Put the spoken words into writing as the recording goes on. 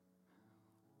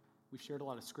We've shared a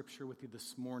lot of scripture with you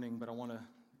this morning, but I want to,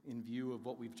 in view of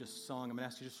what we've just sung, I'm going to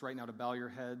ask you just right now to bow your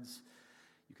heads.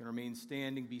 You can remain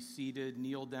standing, be seated,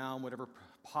 kneel down, whatever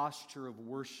posture of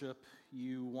worship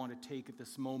you want to take at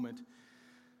this moment.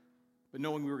 But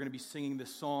knowing we were going to be singing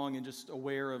this song and just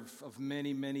aware of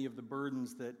many of the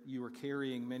burdens that you are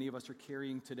carrying, many of us are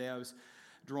carrying today, I was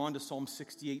drawn to Psalm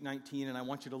 68:19, and I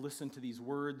want you to listen to these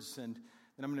words, and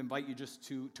then I'm going to invite you just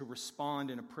to respond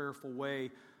in a prayerful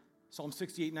way. Psalm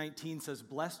 68:19 says,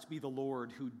 "Blessed be the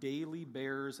Lord who daily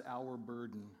bears our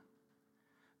burden,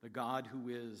 the God who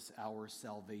is our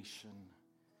salvation."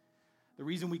 The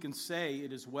reason we can say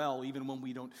it is well, even when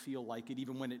we don't feel like it,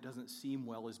 even when it doesn't seem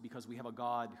well, is because we have a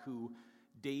God who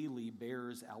daily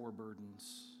bears our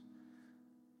burdens.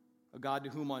 A God to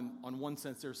whom, on one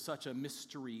sense, there's such a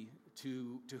mystery,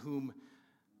 to whom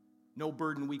no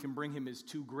burden we can bring him is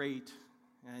too great,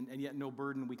 and yet no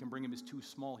burden we can bring him is too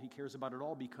small. He cares about it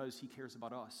all because he cares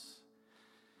about us,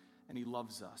 and he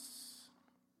loves us.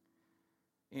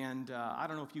 And I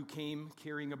don't know if you came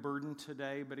carrying a burden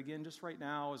today, but again, just right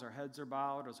now, as our heads are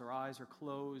bowed, as our eyes are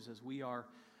closed, as we are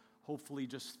hopefully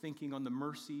just thinking on the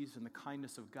mercies and the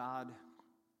kindness of God,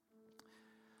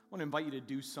 I want to invite you to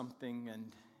do something,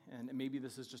 and maybe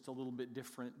this is just a little bit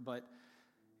different, but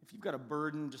if you've got a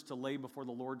burden just to lay before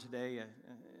the Lord today,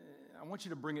 I want you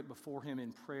to bring it before him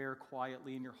in prayer,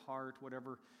 quietly in your heart,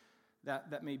 whatever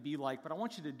that may be like. But I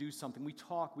want you to do something.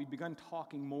 We've begun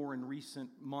talking more in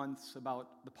recent months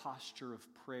about the posture of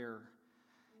prayer.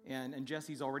 And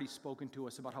Jesse's already spoken to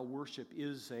us about how worship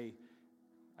is a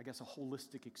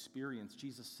holistic experience.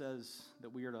 Jesus says that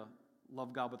we are to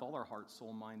love God with all our heart,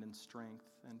 soul, mind, and strength.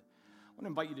 And I want to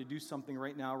invite you to do something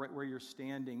right now, right where you're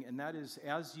standing, and that is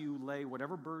as you lay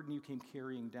whatever burden you came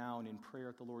carrying down in prayer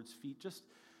at the Lord's feet, just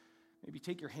maybe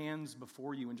take your hands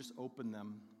before you and just open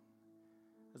them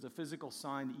as a physical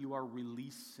sign that you are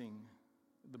releasing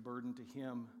the burden to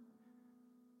him.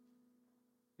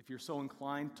 If you're so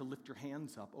inclined to lift your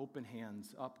hands up, open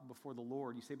hands up before the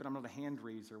Lord, you say, "But I'm not a hand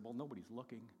raiser." Well, nobody's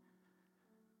looking,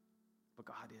 but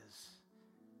God is.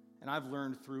 And I've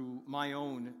learned through my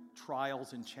own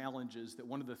trials and challenges that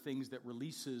one of the things that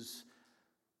releases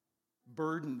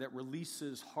burden, that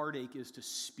releases heartache, is to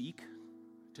speak,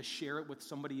 to share it with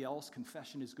somebody else.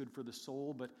 Confession is good for the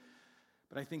soul, but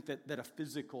I think that a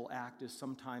physical act is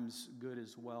sometimes good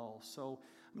as well. So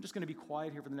I'm just going to be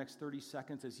quiet here for the next 30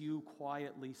 seconds as you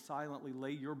quietly, silently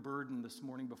lay your burden this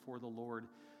morning before the Lord.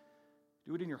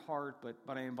 Do it in your heart, but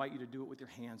I invite you to do it with your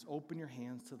hands. Open your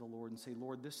hands to the Lord and say,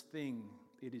 "Lord, this thing,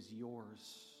 it is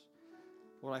yours."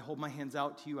 Lord, I hold my hands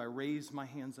out to you. I raise my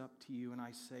hands up to you, and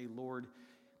I say, "Lord,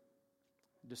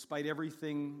 despite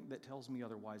everything that tells me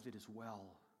otherwise, it is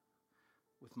well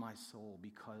with my soul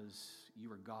because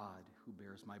you are God who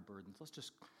bears my burdens." Let's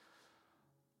just,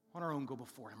 on our own, go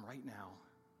before him right now.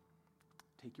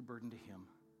 Take your burden to him.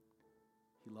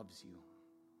 He loves you.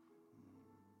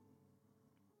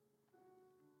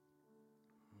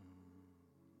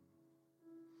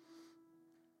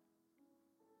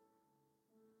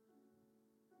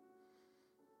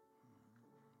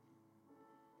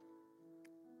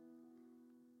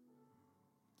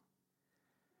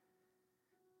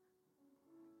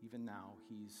 Even now,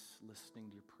 he's listening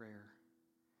to your prayer.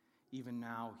 Even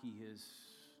now,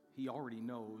 he already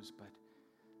knows,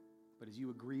 but as you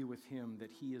agree with him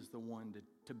that he is the one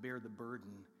to bear the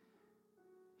burden,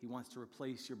 he wants to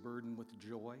replace your burden with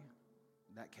joy,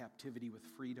 that captivity with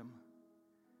freedom,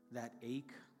 that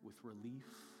ache with relief.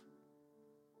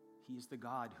 He is the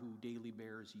God who daily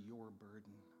bears your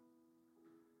burden.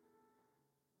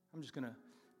 I'm just going to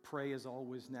pray as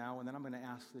always now, and then I'm going to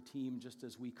ask the team, just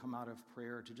as we come out of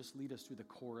prayer, to just lead us through the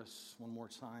chorus one more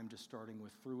time, just starting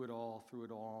with through it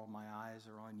all, my eyes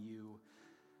are on you.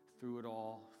 Through it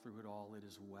all, it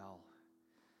is well.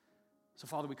 So,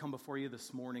 Father, we come before you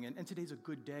this morning, and today's a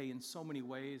good day in so many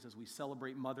ways as we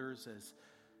celebrate mothers, as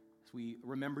we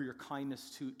remember your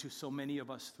kindness to so many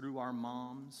of us through our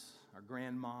moms, our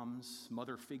grandmoms,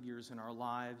 mother figures in our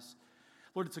lives.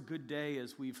 Lord, it's a good day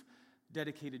as we've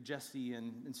dedicated Jesse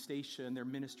and Stacia and their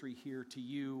ministry here to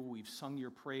you. We've sung your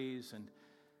praise, and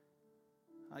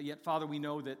yet, Father, we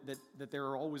know that there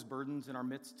are always burdens in our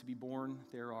midst to be borne.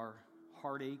 There are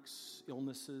heartaches,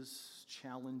 illnesses,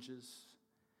 challenges.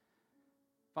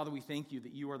 Father, we thank you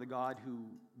that you are the God who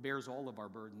bears all of our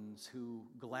burdens, who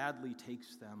gladly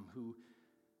takes them, who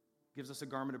gives us a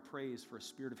garment of praise for a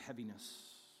spirit of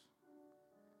heaviness,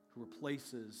 who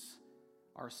replaces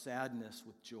our sadness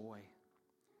with joy.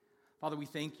 Father, we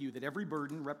thank you that every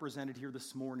burden represented here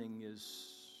this morning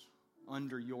is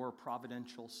under your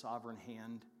providential, sovereign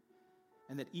hand,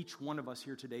 and that each one of us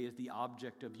here today is the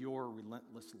object of your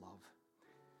relentless love.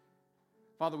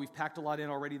 Father, we've packed a lot in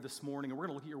already this morning, and we're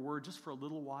going to look at your word just for a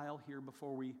little while here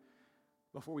before we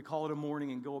call it a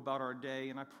morning and go about our day.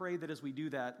 And I pray that as we do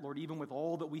that, Lord, even with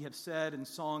all that we have said and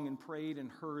sung and prayed and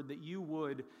heard, that you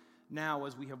would now,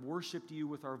 as we have worshiped you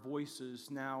with our voices,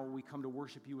 now we come to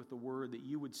worship you with the word, that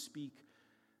you would speak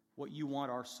what you want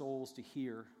our souls to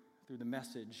hear through the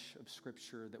message of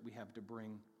Scripture that we have to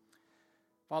bring.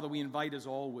 Father, we invite, as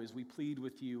always, we plead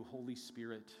with you, Holy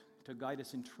Spirit, to guide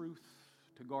us in truth,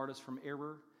 to guard us from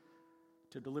error,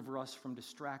 to deliver us from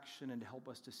distraction, and to help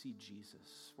us to see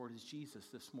Jesus. For it is Jesus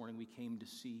this morning we came to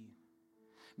see.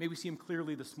 May we see him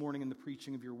clearly this morning in the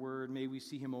preaching of your word. May we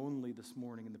see him only this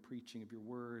morning in the preaching of your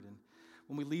word. And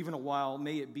when we leave in a while,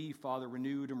 may it be, Father,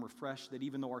 renewed and refreshed, that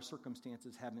even though our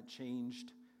circumstances haven't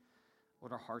changed,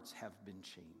 Lord, our hearts have been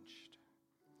changed.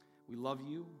 We love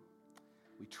you.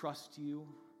 We trust you.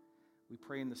 We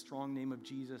pray in the strong name of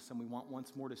Jesus, and we want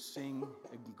once more to sing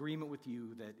in agreement with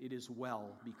you that it is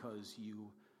well because you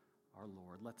are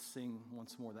Lord. Let's sing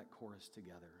once more that chorus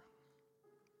together.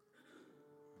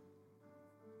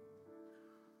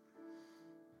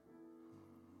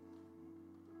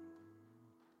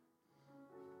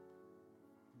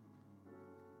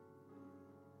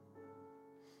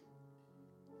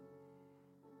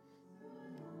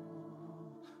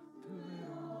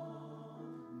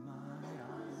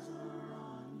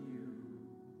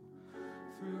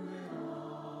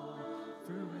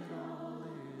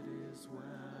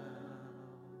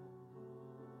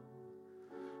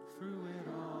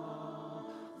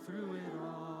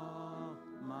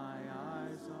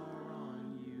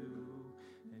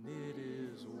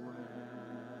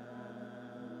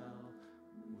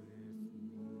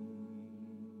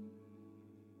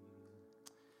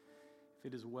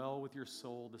 If it is well with your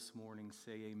soul this morning,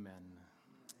 say amen.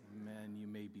 Amen. You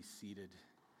may be seated.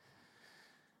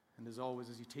 And as always,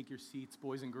 as you take your seats,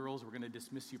 boys and girls, we're going to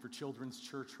dismiss you for Children's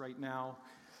Church right now.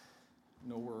 You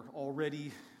know,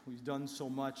 we've done so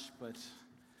much, but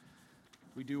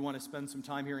we do want to spend some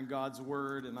time here in God's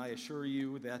Word, and I assure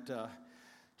you that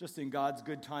just in God's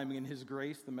good timing and His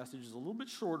grace, the message is a little bit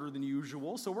shorter than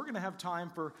usual, so we're going to have time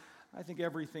for, I think,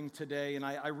 everything today, and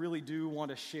I really do want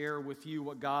to share with you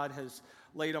what God has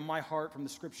laid on my heart from the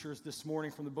Scriptures this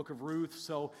morning from the book of Ruth.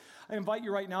 So I invite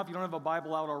you right now, if you don't have a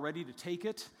Bible out already, to take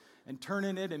it and turn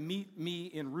in it and meet me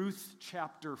in Ruth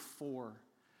chapter 4.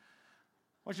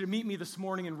 I want you to meet me this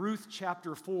morning in Ruth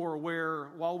chapter 4, where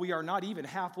while we are not even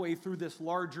halfway through this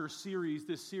larger series,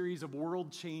 this series of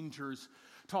world changers,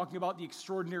 talking about the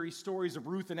extraordinary stories of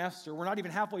Ruth and Esther, we're not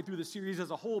even halfway through the series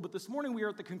as a whole, but this morning we are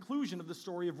at the conclusion of the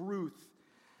story of Ruth.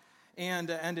 And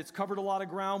it's covered a lot of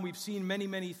ground. We've seen many,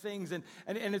 many things. And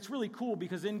it's really cool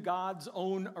because in God's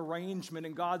own arrangement,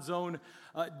 in God's own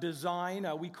design,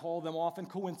 we call them often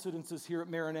coincidences here at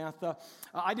Maranatha.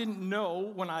 I didn't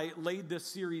know when I laid this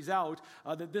series out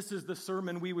that this is the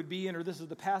sermon we would be in, or this is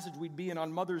the passage we'd be in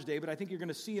on Mother's Day, but I think you're going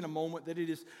to see in a moment that it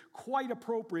is quite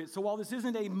appropriate. So while this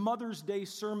isn't a Mother's Day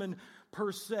sermon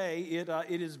per se,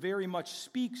 it is very much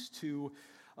speaks to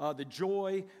the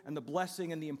joy and the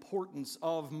blessing and the importance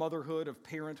of motherhood, of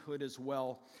parenthood as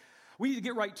well. We need to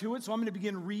get right to it, so I'm going to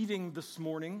begin reading this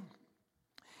morning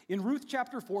in Ruth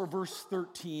chapter 4, verse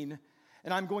 13,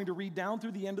 and I'm going to read down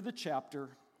through the end of the chapter,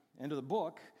 end of the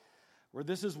book, where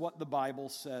this is what the Bible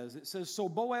says. It says, "So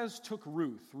Boaz took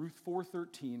Ruth, Ruth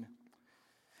 4:13,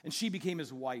 and she became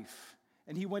his wife,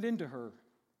 and he went into her.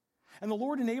 And the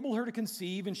Lord enabled her to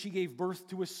conceive, and she gave birth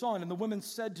to a son. And the women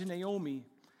said to Naomi,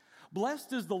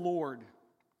 'Blessed is the Lord,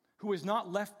 who has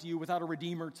not left you without a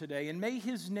redeemer today, and may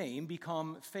his name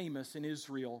become famous in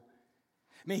Israel.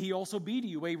 May he also be to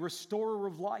you a restorer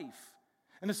of life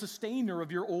and a sustainer of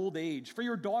your old age, for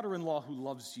your daughter-in-law who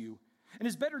loves you and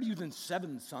is better to you than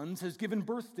 7 sons has given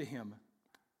birth to him.'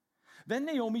 Then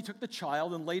Naomi took the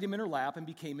child and laid him in her lap and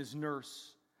became his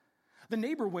nurse. The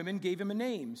neighbor women gave him a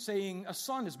name, saying, 'A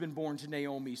son has been born to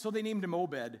Naomi.' So they named him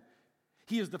Obed.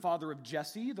 He is the father of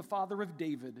Jesse, the father of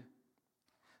David.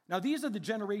 Now these are the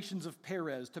generations of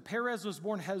Perez. To Perez was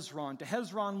born Hezron. To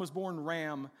Hezron was born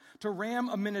Ram. To Ram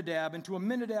Amminadab. And to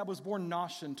Amminadab was born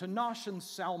Nahshon. To Nahshon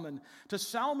Salmon. To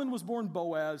Salmon was born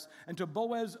Boaz. And to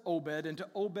Boaz Obed. And to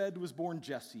Obed was born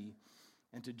Jesse.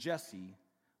 And to Jesse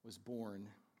was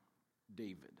born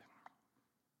David."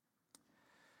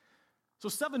 So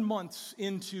 7 months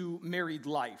into married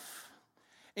life,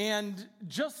 And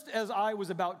just as I was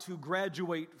about to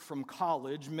graduate from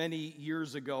college many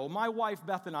years ago, my wife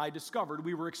Beth and I discovered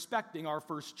we were expecting our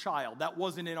first child. That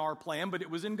wasn't in our plan, but it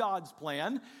was in God's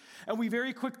plan. And we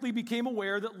very quickly became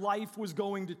aware that life was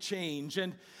going to change.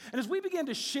 And as we began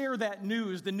to share that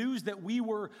news, the news that we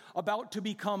were about to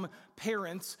become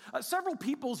parents, several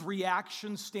people's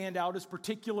reactions stand out as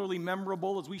particularly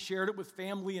memorable as we shared it with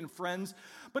family and friends.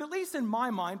 But at least in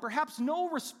my mind, perhaps no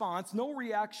response, no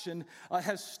reaction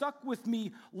has stuck with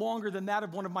me longer than that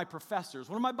of one of my professors,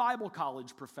 one of my Bible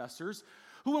college professors,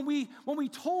 who when we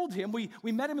told him, we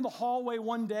met him in the hallway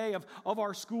one day of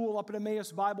our school up at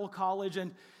Emmaus Bible College,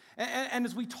 and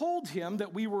as we told him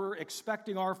that we were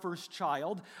expecting our first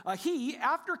child, he,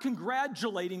 after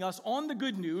congratulating us on the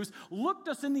good news, looked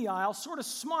us in the aisle, sort of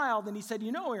smiled, and he said,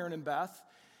 "You know, Aaron and Beth,"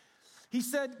 he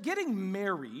said, "getting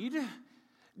married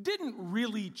didn't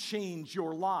really change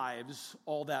your lives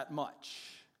all that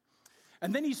much."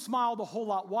 And then he smiled a whole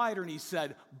lot wider and he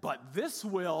said, "But this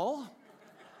will."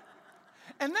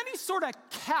 And then he sort of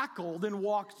cackled and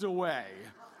walked away.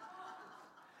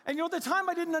 And at the time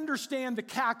I didn't understand the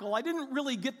cackle. I didn't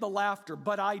really get the laughter,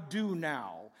 but I do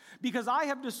now. Because I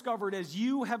have discovered, as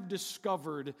you have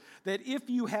discovered, that if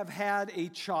you have had a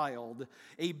child,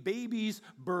 a baby's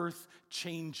birth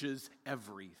changes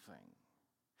everything.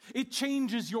 It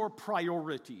changes your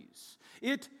priorities.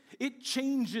 It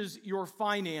changes your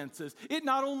finances. It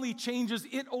not only changes,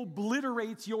 it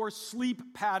obliterates your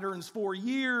sleep patterns for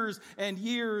years and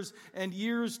years and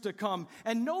years to come.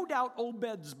 And no doubt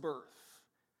Obed's birth,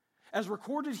 as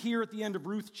recorded here at the end of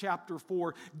Ruth chapter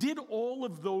 4, did all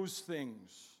of those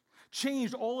things,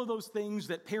 changed all of those things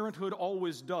that parenthood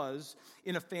always does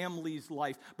in a family's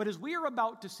life. But as we are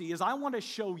about to see, as I want to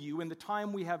show you in the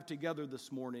time we have together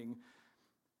this morning,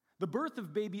 the birth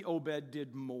of baby Obed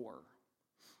did more.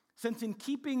 Since in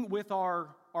keeping with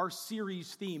our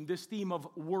series theme, this theme of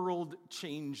world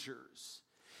changers,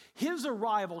 his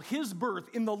arrival, his birth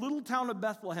in the little town of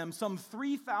Bethlehem some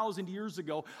 3,000 years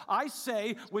ago, I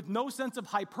say with no sense of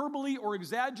hyperbole or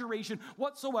exaggeration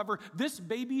whatsoever, this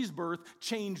baby's birth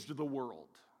changed the world.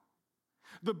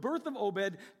 The birth of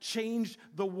Obed changed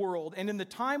the world. And in the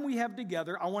time we have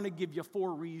together, I want to give you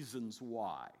 4 reasons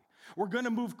why. We're going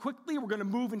to move quickly. We're going to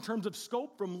move in terms of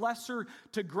scope from lesser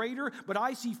to greater. But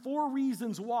I see 4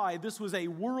 reasons why this was a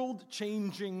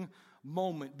world-changing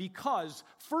moment. Because,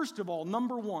 first of all,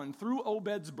 number 1, through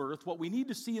Obed's birth, what we need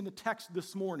to see in the text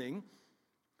this morning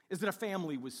is that a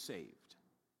family was saved.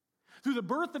 Through the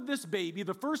birth of this baby,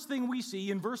 the first thing we see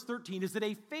in verse 13 is that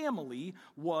a family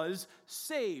was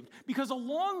saved. Because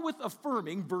along with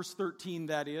affirming, verse 13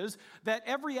 that is, that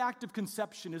every act of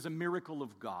conception is a miracle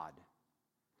of God,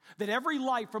 that every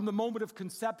life from the moment of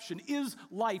conception is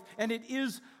life and it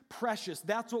is precious.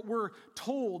 That's what we're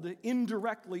told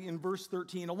indirectly in verse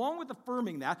 13. Along with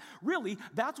affirming that, really,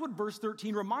 that's what verse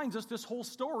 13 reminds us this whole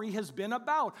story has been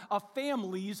about: a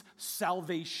family's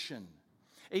salvation,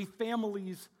 a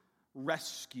family's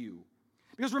rescue.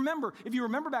 Because remember, if you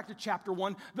remember back to chapter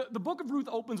 1, the book of Ruth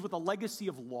opens with a legacy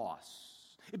of loss.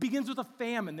 It begins with a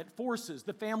famine that forces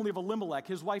the family of Elimelech,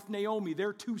 his wife Naomi,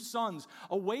 their 2 sons,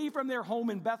 away from their home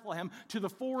in Bethlehem to the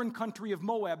foreign country of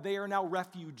Moab. They are now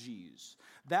refugees.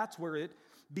 That's where it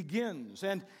begins.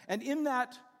 And in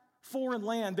that foreign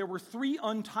land, there were 3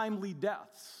 untimely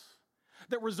deaths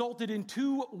that resulted in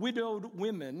 2 widowed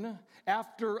women,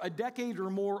 after a decade or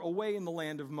more away in the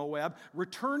land of Moab,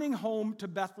 returning home to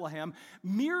Bethlehem,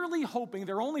 merely hoping,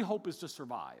 their only hope is to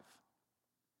survive.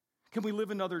 Can we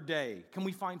live another day? Can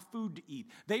we find food to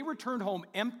eat? They returned home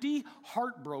empty,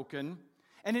 heartbroken,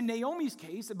 and in Naomi's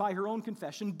case, by her own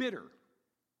confession, bitter.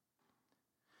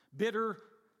 Bitter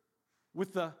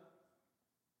with the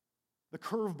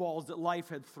curveballs that life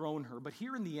had thrown her. But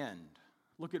here in the end,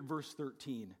 look at verse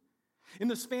 13. In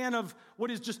the span of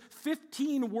what is just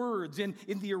 15 words in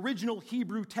the original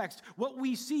Hebrew text, what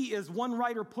we see, as one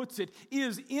writer puts it,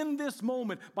 is in this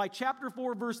moment, by chapter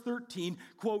 4, verse 13,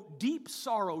 quote, deep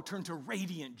sorrow turned to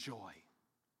radiant joy.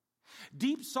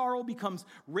 Deep sorrow becomes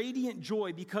radiant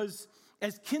joy because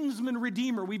as kinsman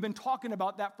redeemer, we've been talking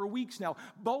about that for weeks now.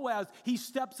 Boaz, he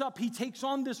steps up, he takes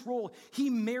on this role. He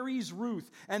marries Ruth,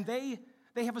 and they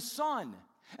have a son.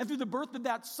 And through the birth of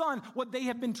that son, what they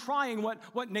have been trying,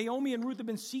 what Naomi and Ruth have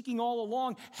been seeking all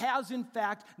along, has in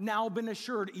fact now been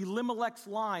assured. Elimelech's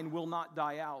line will not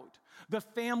die out. The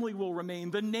family will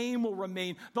remain. The name will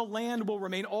remain. The land will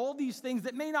remain. All these things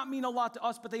that may not mean a lot to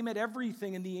us, but they meant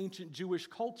everything in the ancient Jewish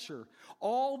culture.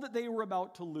 All that they were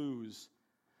about to lose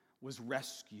was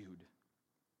rescued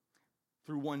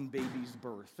through one baby's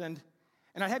birth. And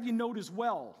I have you note as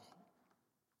well,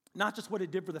 not just what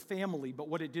it did for the family, but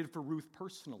what it did for Ruth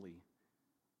personally.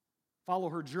 Follow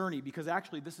her journey, because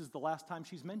actually this is the last time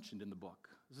she's mentioned in the book.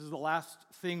 This is the last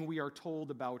thing we are told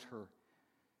about her.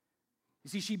 You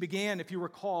see, she began, if you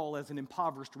recall, as an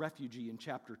impoverished refugee in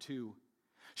chapter 2.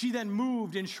 She then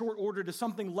moved in short order to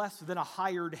something less than a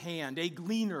hired hand, a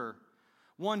gleaner,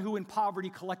 one who in poverty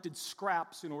collected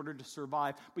scraps in order to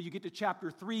survive. But you get to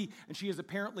chapter 3, and she has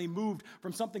apparently moved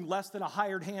from something less than a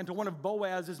hired hand to one of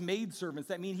Boaz's maidservants.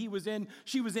 That means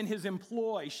she was in his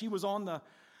employ. She was on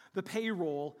the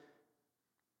payroll.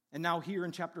 And now here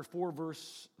in chapter 4,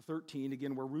 verse 13,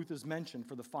 again, where Ruth is mentioned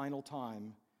for the final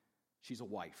time, she's a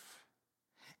wife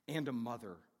and a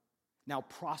mother, now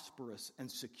prosperous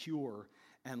and secure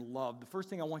and loved. The first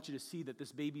thing I want you to see that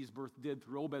this baby's birth did,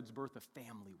 through Obed's birth, a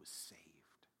family was saved.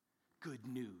 Good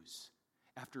news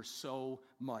after so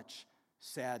much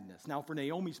sadness. Now, for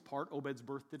Naomi's part, Obed's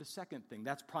birth did a second thing.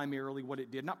 That's primarily what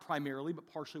it did. Not primarily, but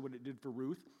partially what it did for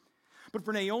Ruth. But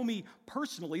for Naomi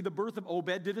personally, the birth of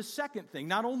Obed did a second thing.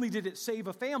 Not only did it save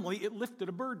a family, it lifted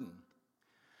a burden.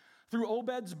 Through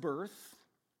Obed's birth,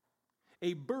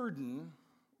 a burden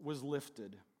was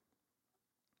lifted.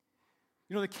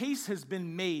 You know, the case has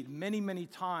been made many, many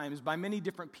times by many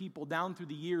different people down through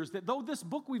the years that though this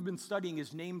book we've been studying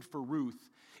is named for Ruth,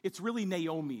 it's really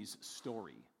Naomi's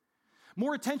story.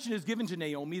 More attention is given to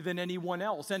Naomi than anyone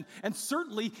else. And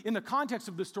certainly in the context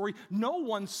of the story, no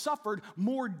one suffered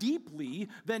more deeply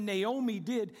than Naomi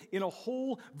did in a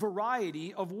whole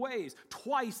variety of ways.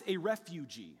 Twice a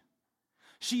refugee.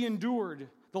 She endured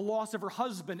the loss of her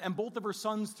husband and both of her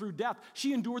sons through death.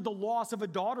 She endured the loss of a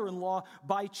daughter-in-law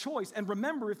by choice. And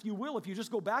remember, if you will, if you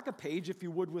just go back a page, if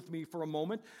you would with me for a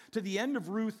moment, to the end of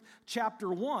Ruth chapter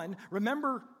 1,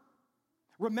 remember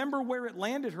where it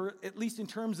landed her, at least in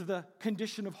terms of the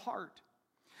condition of heart.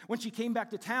 When she came back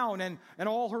to town and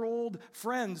all her old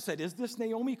friends said, "Is this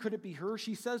Naomi? Could it be her?"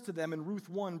 She says to them in Ruth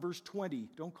 1, verse 20,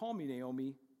 "Don't call me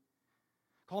Naomi.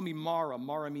 Call me Mara."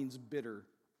 Mara means bitter.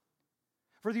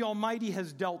 "For the Almighty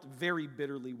has dealt very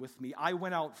bitterly with me. I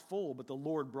went out full, but the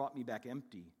Lord brought me back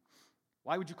empty.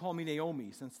 Why would you call me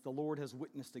Naomi, since the Lord has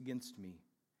witnessed against me,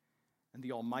 and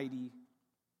the Almighty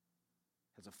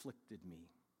has afflicted me?"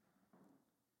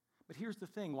 But here's the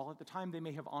thing, while at the time they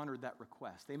may have honored that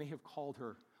request, they may have called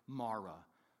her Mara,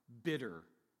 bitter,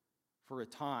 for a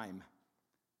time.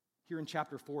 Here in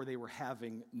chapter 4, they were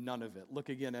having none of it. Look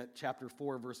again at chapter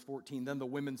 4, verse 14. "Then the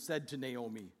women said to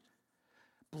Naomi,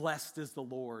 'Blessed is the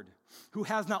Lord, who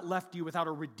has not left you without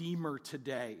a redeemer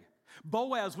today.'"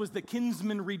 Boaz was the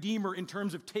kinsman redeemer in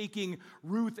terms of taking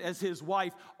Ruth as his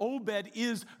wife. Obed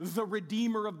is the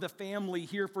redeemer of the family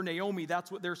here for Naomi.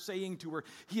 That's what they're saying to her.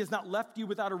 "He has not left you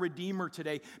without a redeemer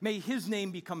today. May his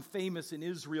name become famous in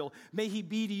Israel. May he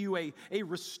be to you a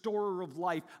restorer of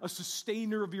life, a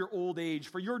sustainer of your old age,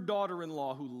 for your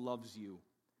daughter-in-law who loves you.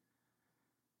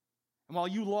 And while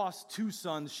you lost 2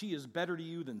 sons, she is better to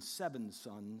you than 7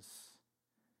 sons.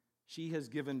 She has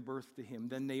given birth to him."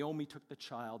 Then Naomi took the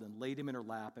child and laid him in her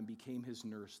lap and became his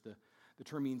nurse. The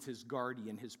term means his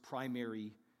guardian, his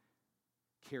primary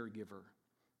caregiver.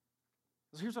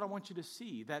 So here's what I want you to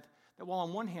see, that while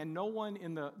on one hand, no one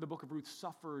in the book of Ruth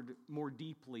suffered more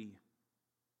deeply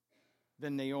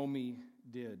than Naomi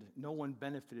did, no one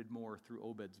benefited more through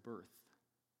Obed's birth.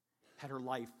 Had her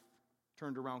life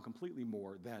turned around completely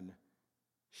more than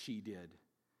she did.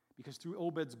 Because through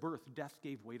Obed's birth, death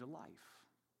gave way to life.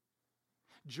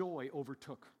 Joy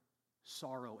overtook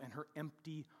sorrow, and her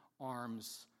empty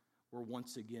arms were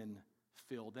once again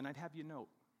filled. And I'd have you note,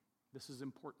 this is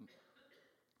important.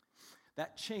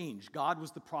 That change, God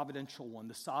was the providential one,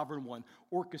 the sovereign one,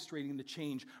 orchestrating the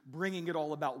change, bringing it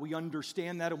all about. We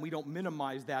understand that, and we don't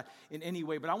minimize that in any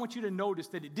way. But I want you to notice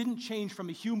that it didn't change from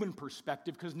a human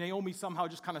perspective, because Naomi somehow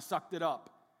just kind of sucked it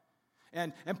up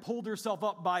and pulled herself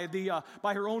up by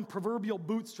her own proverbial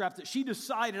bootstraps, that she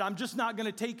decided, "I'm just not going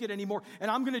to take it anymore, and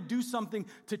I'm going to do something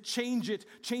to change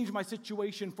my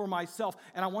situation for myself."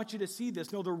 And I want you to see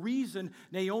this. No, the reason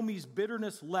Naomi's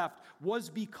bitterness left was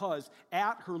because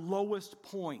at her lowest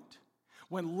point,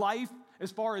 when life,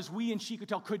 as far as we and she could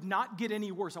tell, could not get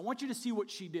any worse, I want you to see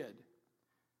what she did.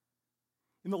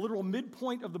 In the literal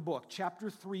midpoint of the book, chapter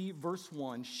 3, verse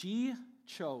 1, she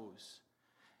chose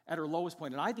at her lowest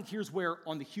point. And I think here's where,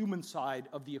 on the human side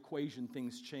of the equation,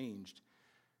 things changed.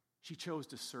 She chose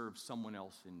to serve someone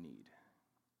else in need.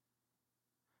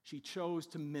 She chose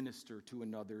to minister to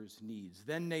another's needs.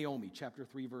 Then Naomi, chapter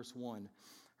 3, verse 1,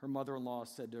 her mother-in-law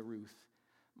said to Ruth,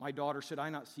 "My daughter, should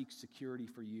I not seek security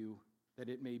for you, that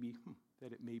it may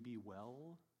be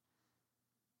well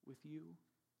with you?"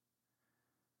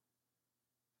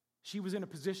 She was in a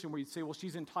position where you'd say, well,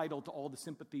 she's entitled to all the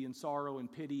sympathy and sorrow and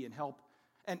pity and help.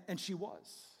 And she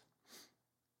was.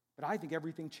 But I think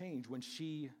everything changed when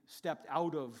she stepped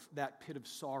out of that pit of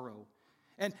sorrow.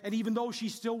 And even though she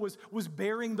still was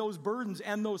bearing those burdens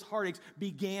and those heartaches,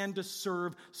 began to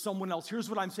serve someone else. Here's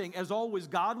what I'm saying. As always,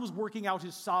 God was working out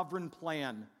his sovereign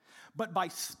plan. But by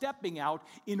stepping out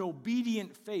in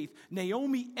obedient faith,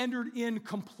 Naomi entered in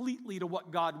completely to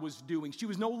what God was doing. She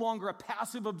was no longer a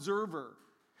passive observer,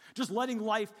 just letting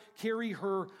life carry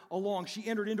her along. She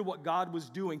entered into what God was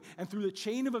doing. And through the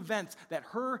chain of events that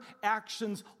her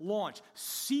actions launched,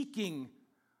 seeking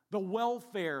the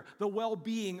welfare, the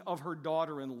well-being of her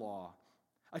daughter-in-law,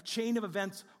 a chain of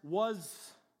events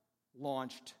was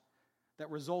launched that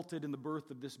resulted in the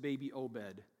birth of this baby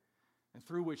Obed, and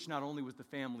through which not only was the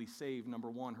family saved, number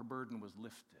one, her burden was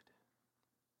lifted.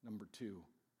 Number two.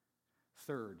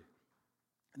 Third,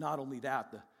 not only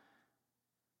that,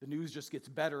 the news just gets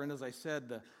better, and as I said,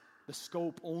 the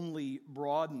scope only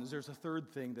broadens. There's a third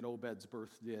thing that Obed's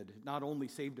birth did. It not only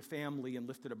saved a family and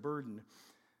lifted a burden,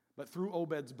 but through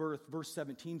Obed's birth, verse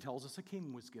 17 tells us a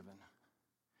king was given.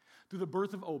 Through the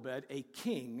birth of Obed, a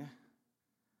king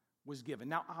was given.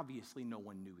 Now, obviously, no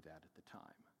one knew that at the time.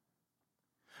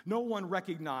 No one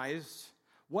recognized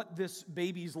what this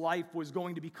baby's life was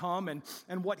going to become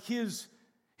and what his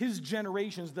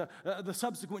generations, the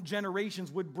subsequent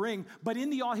generations would bring. But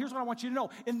here's what I want you to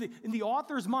know. In the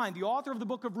author's mind, the author of the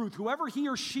book of Ruth, whoever he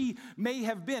or she may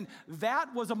have been,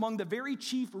 that was among the very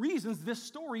chief reasons this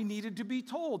story needed to be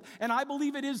told. And I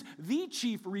believe it is the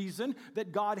chief reason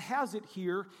that God has it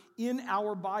here in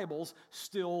our Bibles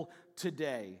still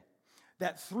today.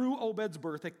 That through Obed's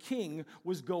birth, a king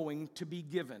was going to be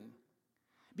given.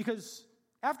 Because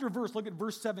look at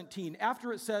verse 17.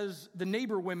 After it says the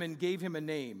neighbor women gave him a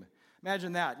name.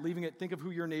 Imagine that, leaving it, think of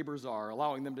who your neighbors are,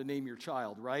 allowing them to name your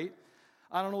child, right?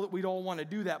 I don't know that we'd all want to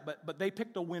do that, but they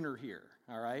picked a winner here,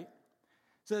 all right? It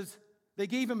says they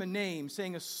gave him a name,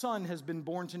 saying a son has been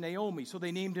born to Naomi. So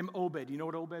they named him Obed. You know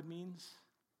what Obed means?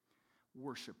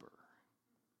 Worshiper.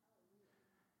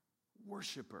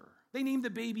 Worshiper. They named the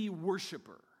baby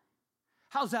Worshiper.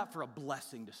 How's that for a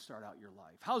blessing to start out your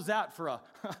life? How's that for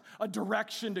a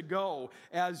direction to go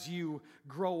as you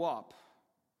grow up?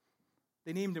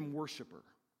 They named him Worshiper.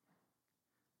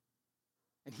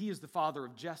 And he is the father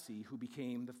of Jesse, who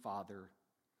became the father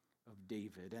of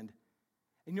David. And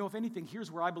if anything, here's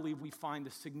where I believe we find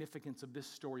the significance of this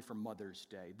story for Mother's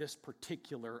Day, this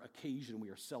particular occasion we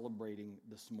are celebrating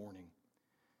this morning.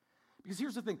 Because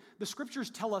here's the thing, the scriptures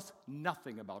tell us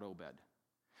nothing about Obed.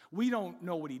 We don't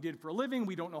know what he did for a living.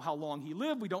 We don't know how long he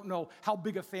lived. We don't know how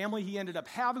big a family he ended up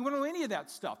having. We don't know any of that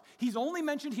stuff. He's only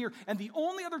mentioned here, and the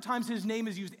only other times his name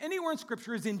is used anywhere in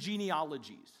Scripture is in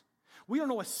genealogies. We don't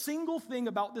know a single thing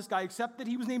about this guy except that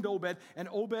he was named Obed, and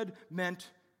Obed meant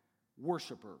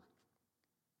worshiper.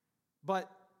 But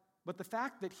the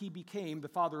fact that he became the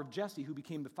father of Jesse, who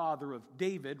became the father of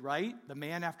David, right? The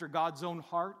man after God's own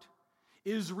heart,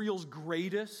 Israel's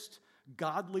greatest,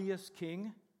 godliest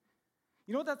king.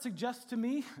 You know what that suggests to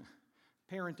me?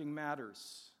 Parenting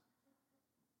matters.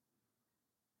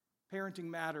 Parenting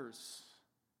matters.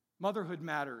 Motherhood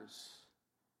matters.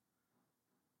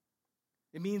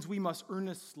 It means we must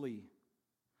earnestly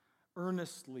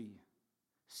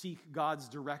seek God's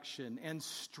direction and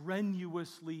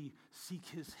strenuously seek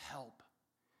his help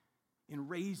in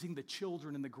raising the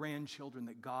children and the grandchildren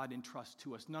that God entrusts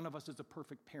to us. None of us is a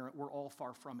perfect parent. We're all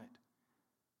far from it.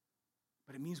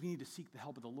 But it means we need to seek the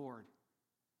help of the Lord.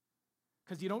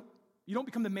 Because you don't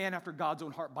become the man after God's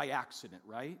own heart by accident,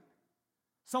 right?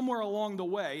 Somewhere along the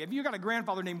way, if you got a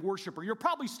grandfather named Worshiper, you're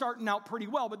probably starting out pretty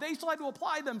well, but they still had to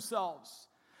apply themselves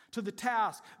to the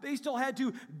task. They still had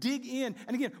to dig in.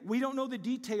 And again, we don't know the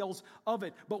details of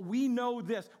it, but we know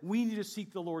this. We need to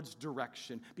seek the Lord's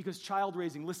direction because child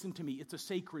raising, listen to me, it's a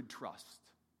sacred trust.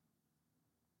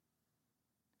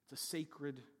 It's a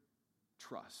sacred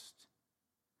trust.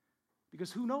 Because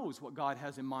who knows what God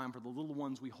has in mind for the little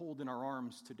ones we hold in our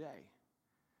arms today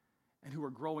and who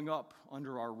are growing up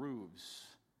under our roofs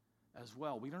as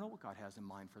well. We don't know what God has in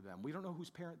mind for them. We don't know whose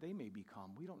parent they may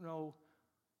become. We don't know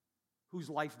whose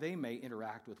life they may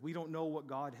interact with. We don't know what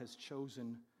God has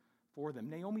chosen for them.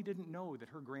 Naomi didn't know that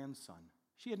her grandson,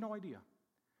 she had no idea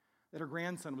that her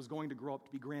grandson was going to grow up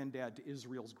to be granddad to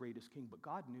Israel's greatest king, but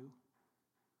God knew.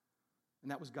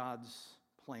 And that was God's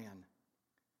plan.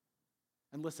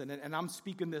 And listen, and I'm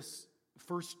speaking this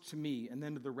first to me and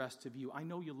then to the rest of you. I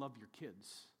know you love your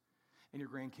kids and your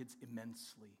grandkids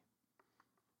immensely.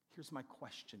 Here's my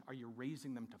question. Are you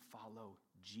raising them to follow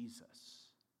Jesus?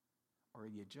 Or are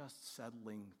you just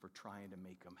settling for trying to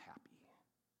make them happy?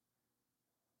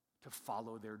 To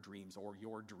follow their dreams or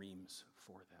your dreams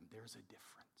for them? There's a difference.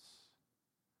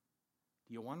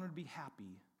 Do you want them to be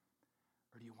happy?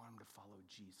 Or do you want them to follow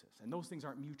Jesus? And those things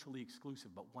aren't mutually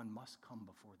exclusive, but one must come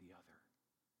before the other.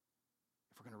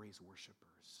 If we're going to raise worshipers,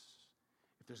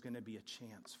 if there's going to be a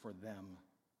chance for them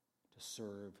to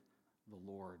serve the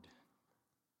Lord.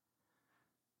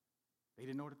 They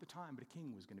didn't know it at the time, but a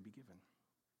king was going to be given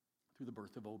through the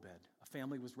birth of Obed. A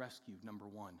family was rescued, number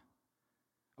one.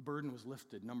 A burden was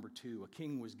lifted, number two. A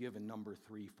king was given, number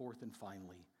three. Fourth and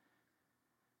finally,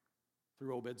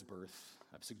 through Obed's birth,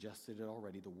 I've suggested it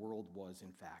already, the world was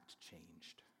in fact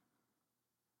changed.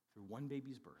 Through one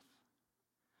baby's birth,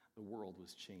 the world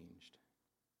was changed.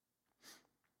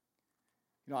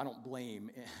 You know, I don't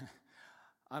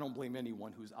blame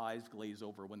anyone whose eyes glaze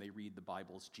over when they read the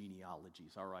Bible's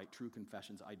genealogies, all right? True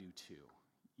confessions, I do too.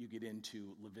 You get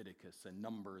into Leviticus and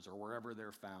Numbers or wherever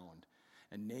they're found,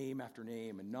 and name after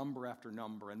name and number after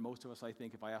number, and most of us, I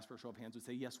think, if I ask for a show of hands, would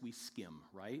say, yes, we skim,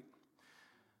 right?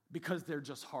 Because they're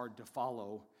just hard to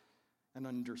follow and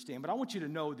understand. But I want you to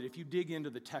know that if you dig into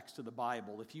the text of the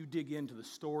Bible, if you dig into the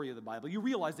story of the Bible, you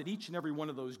realize that each and every one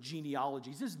of those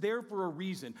genealogies is there for a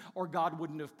reason, or God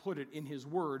wouldn't have put it in His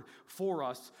Word for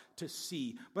us to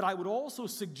see. But I would also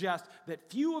suggest that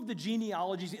few of the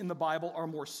genealogies in the Bible are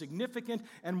more significant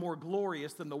and more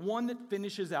glorious than the one that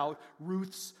finishes out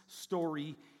Ruth's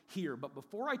story here. But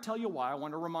before I tell you why, I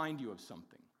want to remind you of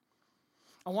something.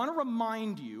 I want to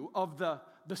remind you of the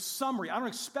summary. I don't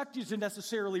expect you to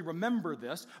necessarily remember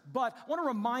this, but I want to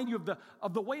remind you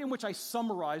of the way in which I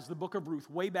summarized the book of Ruth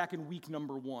way back in week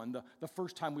number 1, the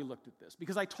first time we looked at this.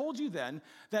 Because I told you then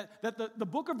that the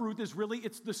book of Ruth is really,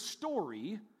 it's the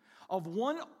story of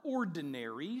one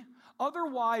ordinary,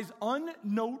 otherwise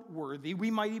unnoteworthy, we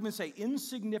might even say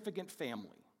insignificant family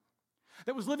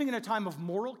that was living in a time of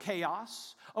moral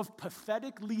chaos, of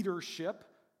pathetic leadership,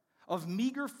 of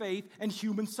meager faith and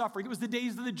human suffering. It was the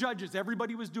days of the judges.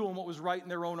 Everybody was doing what was right in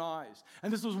their own eyes.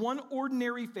 And this was one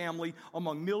ordinary family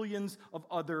among millions of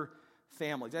other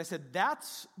families. I said,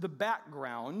 that's the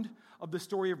background of the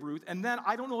story of Ruth. And then,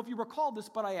 I don't know if you recall this,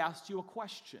 but I asked you a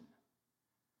question.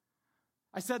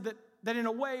 I said that in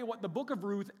a way, what the book of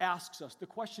Ruth asks us, the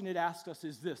question it asks us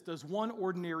is this: does one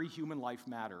ordinary human life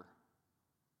matter?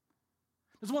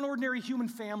 Does one ordinary human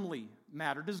family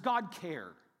matter? Does God care?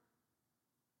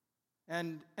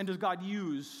 And does God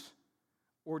use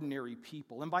ordinary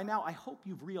people? And by now, I hope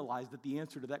you've realized that the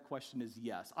answer to that question is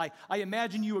yes. I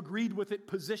imagine you agreed with it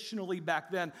positionally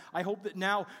back then. I hope that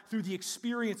now, through the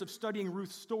experience of studying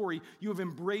Ruth's story, you have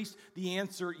embraced the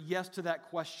answer yes to that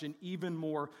question even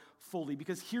more fully.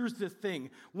 Because here's the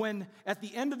thing. When at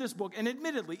the end of this book, and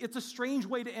admittedly, it's a strange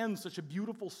way to end such a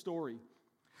beautiful story.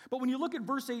 But when you look at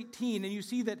verse 18 and you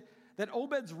see that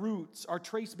Obed's roots are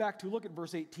traced back to, look at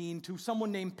verse 18, to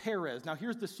someone named Perez. Now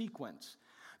here's the sequence.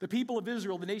 The people of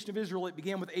Israel, the nation of Israel, it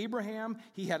began with Abraham.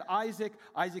 He had Isaac.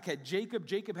 Isaac had Jacob.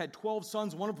 Jacob had 12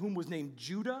 sons, one of whom was named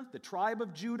Judah. The tribe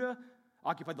of Judah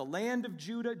occupied the land of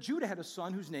Judah. Judah had a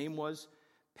son whose name was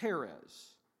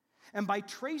Perez. And by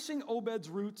tracing Obed's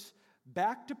roots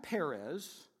back to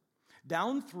Perez,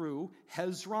 down through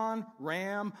Hezron,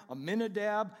 Ram,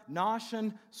 Amminadab,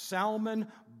 Nahshon, Salmon,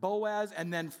 Boaz,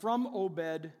 and then from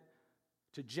Obed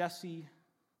to Jesse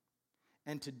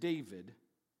and to David,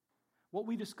 what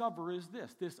we discover is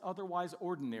this otherwise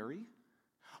ordinary,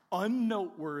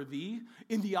 unnoteworthy,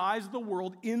 in the eyes of the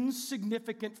world,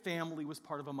 insignificant family was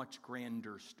part of a much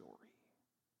grander story.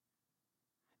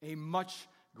 A much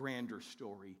grander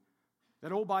story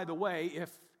that, oh, by the way,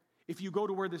 if you go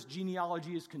to where this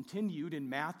genealogy is continued in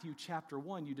Matthew chapter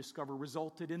 1, you discover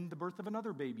resulted in the birth of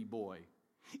another baby boy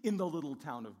in the little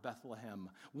town of Bethlehem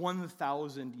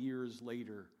 1,000 years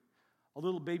later. A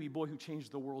little baby boy who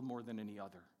changed the world more than any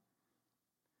other,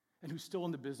 and who's still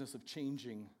in the business of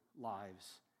changing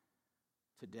lives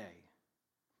today.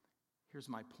 Here's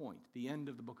my point. The end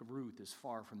of the book of Ruth is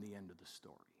far from the end of the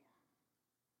story.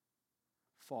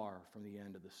 Far from the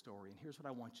end of the story. And here's what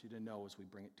I want you to know as we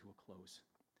bring it to a close.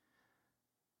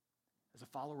 As a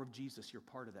follower of Jesus, you're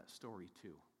part of that story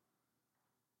too.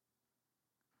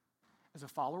 As a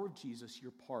follower of Jesus,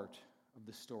 you're part of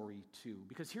the story too.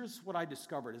 Because here's what I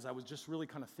discovered as I was just really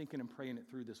kind of thinking and praying it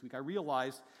through this week. I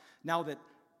realized, now that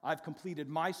I've completed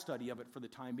my study of it for the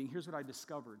time being, here's what I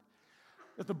discovered.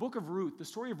 That the book of Ruth, the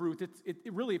story of Ruth, it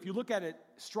really, if you look at it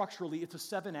structurally, it's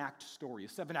a 7-act story, a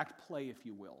 7-act play, if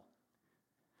you will.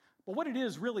 But what it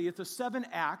is really, it's a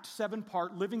 7-act,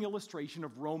 7-part living illustration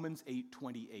of Romans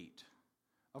 8:28.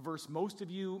 A verse most of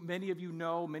you, many of you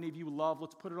know, many of you love.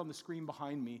 Let's put it on the screen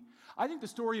behind me. I think the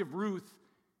story of Ruth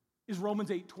is Romans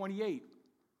 8:28.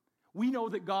 We know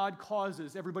that God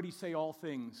causes, everybody say all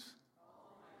things.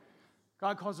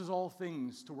 God causes all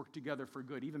things to work together for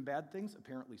good, even bad things,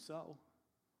 apparently so.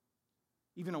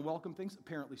 Even unwelcome things?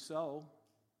 Apparently so.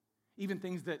 Even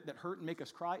things that hurt and make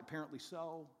us cry? Apparently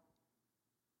so.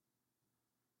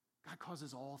 God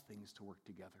causes all things to work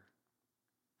together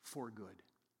for good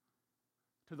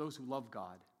to those who love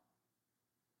God,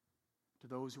 to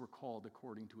those who are called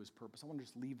according to his purpose. I want to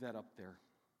just leave that up there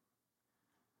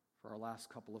for our last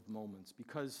couple of moments,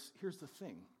 because here's the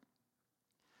thing.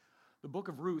 The book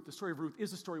of Ruth, the story of Ruth,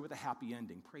 is a story with a happy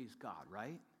ending. Praise God,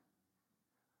 right?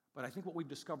 But I think what we've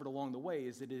discovered along the way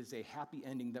is that it is a happy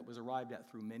ending that was arrived at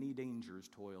through many dangers,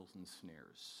 toils, and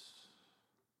snares.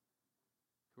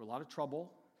 Through a lot of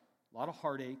trouble, a lot of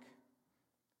heartache,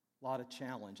 a lot of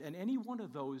challenge. And any one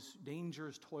of those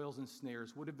dangers, toils, and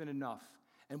snares would have been enough.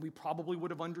 And we probably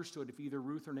would have understood if either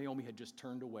Ruth or Naomi had just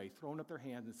turned away, thrown up their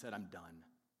hands and said, I'm done.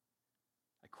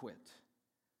 I quit.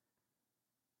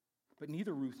 But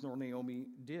neither Ruth nor Naomi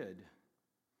did.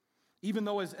 Even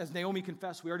though, as Naomi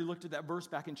confessed, we already looked at that verse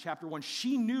back in chapter 1,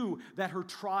 she knew that her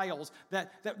trials,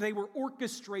 that they were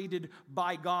orchestrated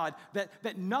by God,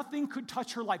 that nothing could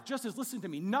touch her life. Just as, listen to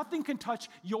me, nothing can touch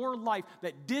your life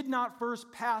that did not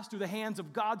first pass through the hands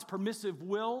of God's permissive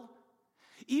will.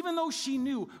 Even though she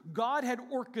knew God had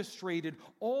orchestrated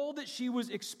all that she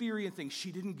was experiencing,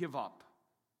 she didn't give up.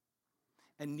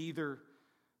 And neither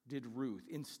did Ruth.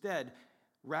 Instead,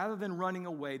 rather than running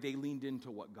away, they leaned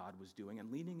into what God was doing.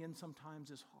 And leaning in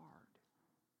sometimes is hard.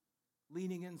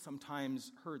 Leaning in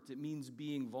sometimes hurts. It means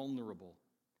being vulnerable.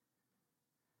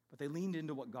 But they leaned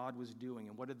into what God was doing.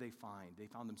 And what did they find? They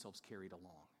found themselves carried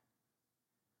along,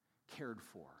 cared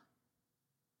for,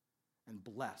 and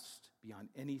blessed beyond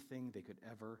anything they could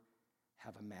ever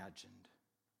have imagined.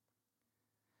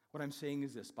 What I'm saying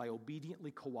is this: by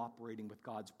obediently cooperating with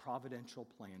God's providential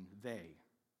plan,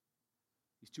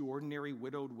 these two ordinary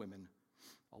widowed women,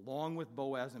 along with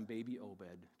Boaz and baby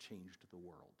Obed, changed the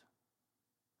world.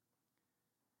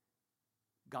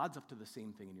 God's up to the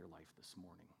same thing in your life this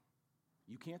morning.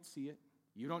 You can't see it.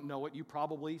 You don't know it.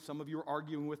 Some of you are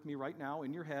arguing with me right now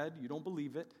in your head. You don't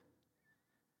believe it.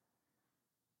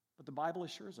 But the Bible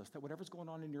assures us that whatever's going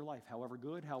on in your life, however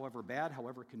good, however bad,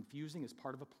 however confusing, is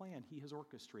part of a plan He has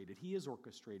orchestrated. He is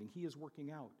orchestrating. He is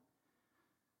working out.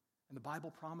 And the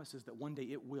Bible promises that one day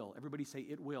it will. Everybody say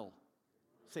it will.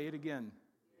 Say it again.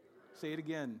 Say it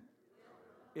again.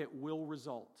 It will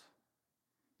result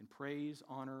in praise,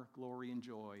 honor, glory, and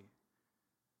joy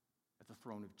at the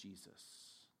throne of Jesus,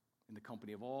 in the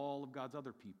company of all of God's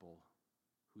other people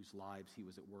whose lives He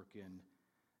was at work in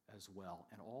as well.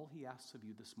 And all He asks of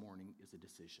you this morning is a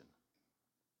decision,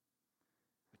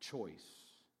 a choice,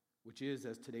 which is,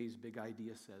 as today's big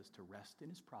idea says, to rest in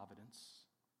His providence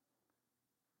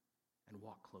and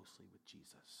walk closely with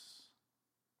Jesus.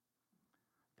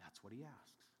 That's what He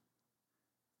asks.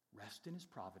 Rest in His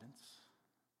providence,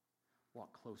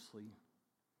 walk closely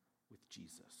with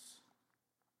Jesus.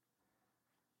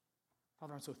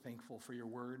 Father, I'm so thankful for your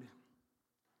word,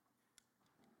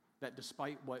 that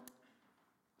despite what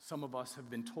some of us have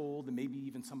been told, and maybe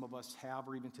even some of us have,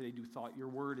 or even today do thought, your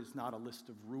word is not a list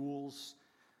of rules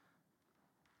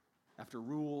after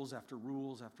rules after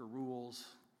rules after rules.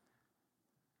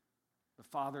 But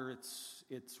Father,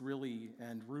 it's really,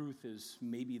 and Ruth is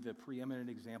maybe the preeminent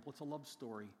example, it's a love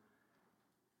story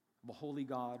of a holy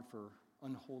God for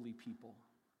unholy people.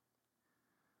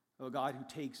 Of a God who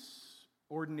takes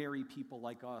ordinary people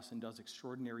like us and does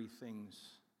extraordinary things.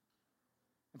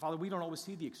 And Father, we don't always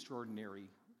see the extraordinary.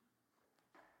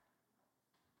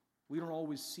 We don't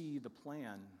always see the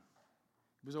plan.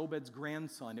 It was Obed's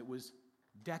grandson. It was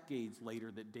decades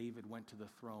later that David went to the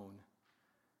throne.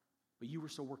 But you were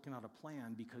still working out a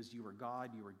plan because you are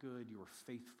God, you are good, you are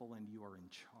faithful, and you are in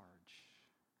charge.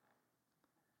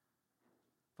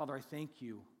 Father, I thank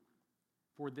you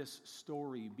for this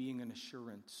story being an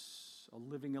assurance, a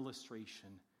living illustration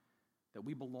that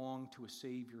we belong to a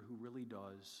Savior who really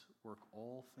does work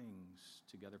all things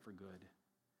together for good,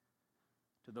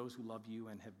 to those who love you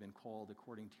and have been called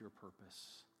according to your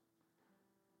purpose.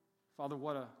 Father,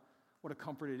 what a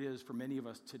comfort it is for many of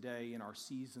us today in our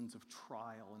seasons of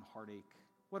trial and heartache.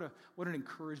 What an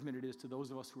encouragement it is to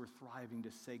those of us who are thriving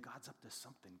to say, God's up to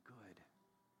something good.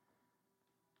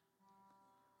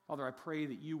 Father, I pray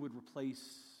that you would replace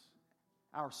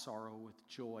our sorrow with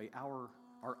joy, our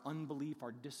unbelief,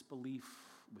 our disbelief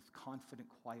with confident,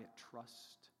 quiet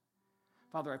trust.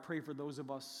 Father, I pray for those of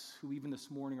us who even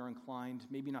this morning are inclined,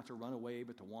 maybe not to run away,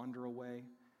 but to wander away,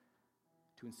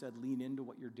 to instead lean into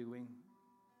what you're doing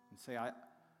and say, I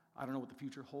don't know what the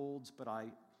future holds, but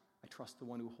I trust the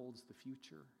one who holds the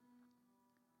future.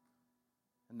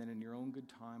 And then in your own good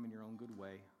time, in your own good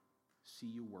way, see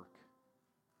you work.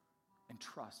 And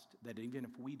trust that even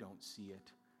if we don't see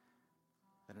it,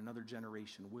 that another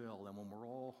generation will. And when we're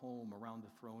all home around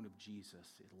the throne of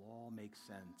Jesus, it'll all make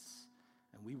sense.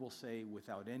 And we will say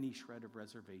without any shred of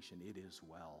reservation, it is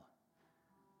well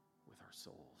with our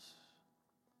souls.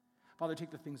 Father,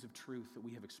 take the things of truth that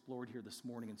we have explored here this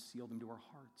morning and seal them to our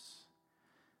hearts.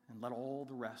 And let all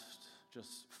the rest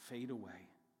just fade away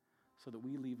so that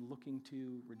we leave looking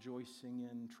to, rejoicing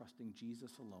in, trusting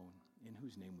Jesus alone, in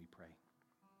whose name we pray.